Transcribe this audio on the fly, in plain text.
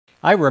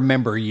I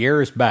remember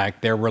years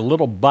back there were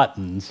little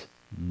buttons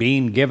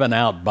being given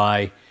out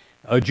by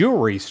a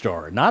jewelry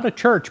store, not a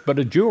church, but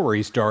a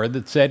jewelry store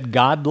that said,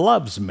 "God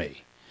loves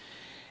me."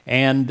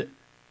 And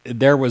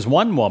there was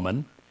one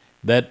woman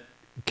that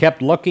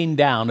kept looking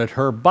down at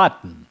her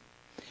button.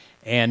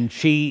 And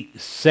she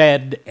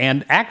said,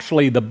 and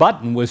actually the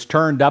button was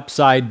turned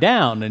upside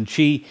down, and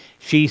she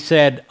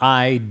said,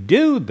 "I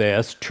do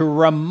this to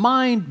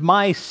remind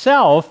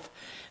myself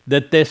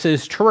that this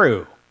is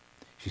true."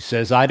 She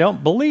says, "I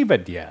don't believe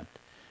it yet,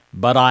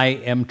 but I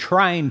am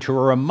trying to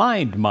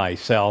remind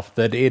myself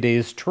that it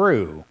is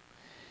true."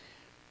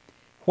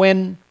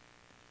 When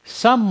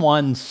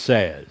someone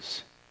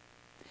says,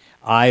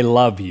 "I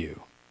love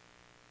you,"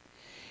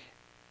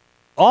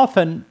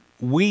 often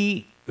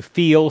we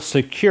feel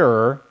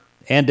secure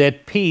and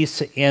at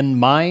peace in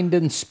mind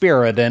and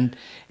spirit,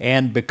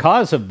 and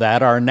because of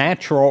that, our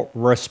natural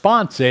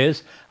response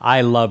is,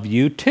 "I love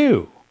you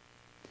too."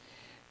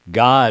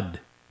 God,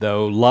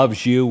 though,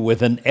 loves you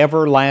with an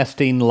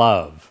everlasting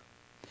love,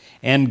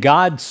 and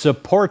God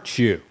supports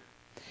you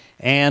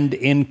and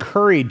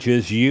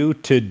encourages you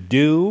to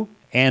do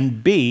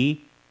and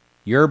be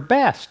your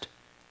best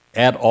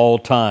at all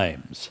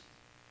times.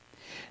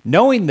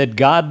 Knowing that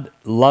God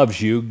loves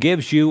you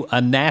gives you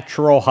a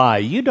natural high.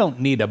 You don't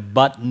need a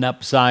button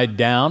upside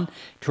down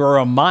to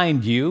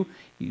remind you.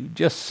 You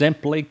just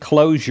simply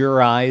close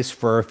your eyes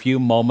for a few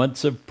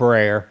moments of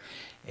prayer,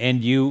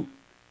 and you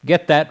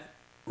get that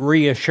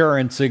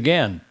reassurance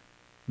again,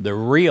 the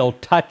real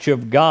touch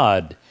of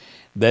God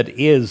that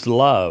is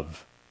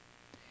love.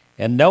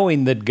 And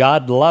knowing that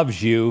God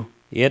loves you,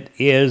 it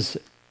is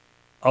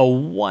a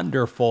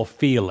wonderful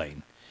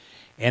feeling,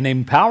 an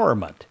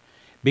empowerment,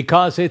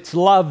 because it's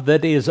love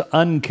that is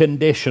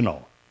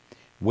unconditional.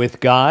 With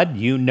God,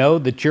 you know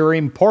that you're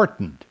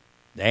important,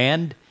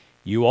 and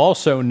you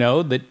also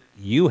know that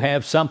you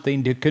have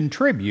something to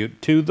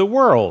contribute to the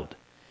world.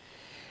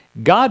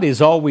 God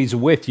is always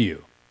with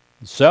you,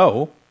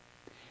 so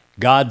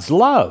God's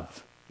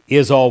love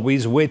is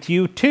always with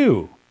you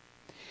too.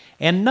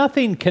 And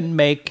nothing can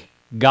make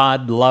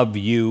God love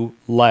you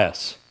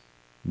less.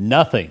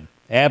 Nothing,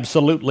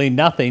 absolutely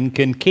nothing,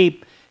 can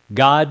keep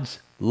God's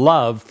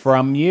love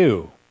from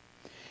you.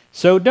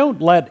 So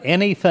don't let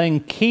anything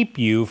keep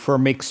you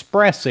from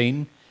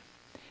expressing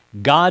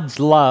God's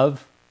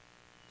love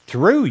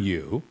through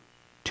you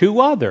to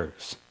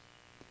others.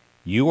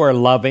 You are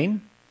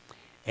loving,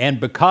 and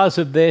because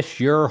of this,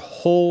 your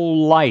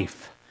whole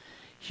life,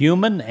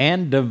 human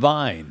and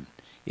divine,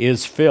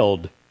 is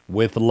filled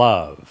with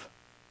love.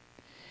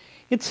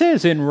 It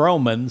says in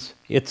Romans,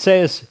 it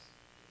says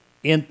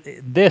in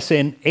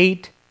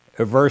 8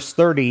 verse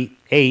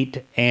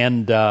 38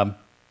 and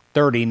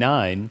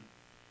 39,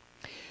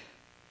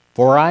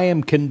 "For I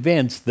am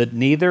convinced that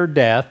neither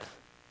death,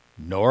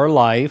 nor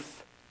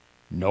life,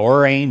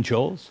 nor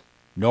angels,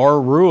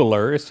 nor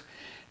rulers,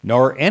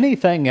 nor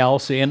anything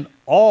else in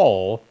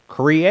all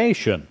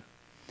creation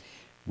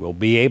will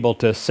be able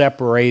to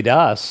separate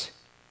us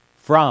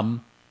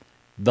from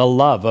the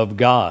love of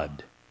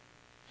God."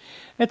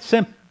 It's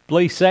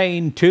simply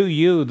saying to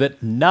you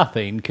that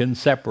nothing can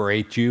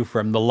separate you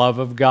from the love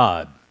of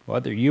God,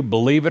 whether you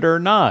believe it or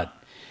not.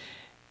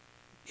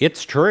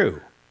 It's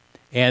true,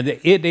 and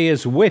it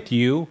is with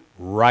you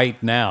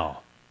right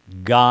now.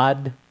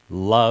 God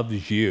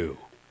loves you.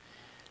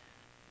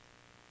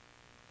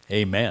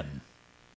 Amen.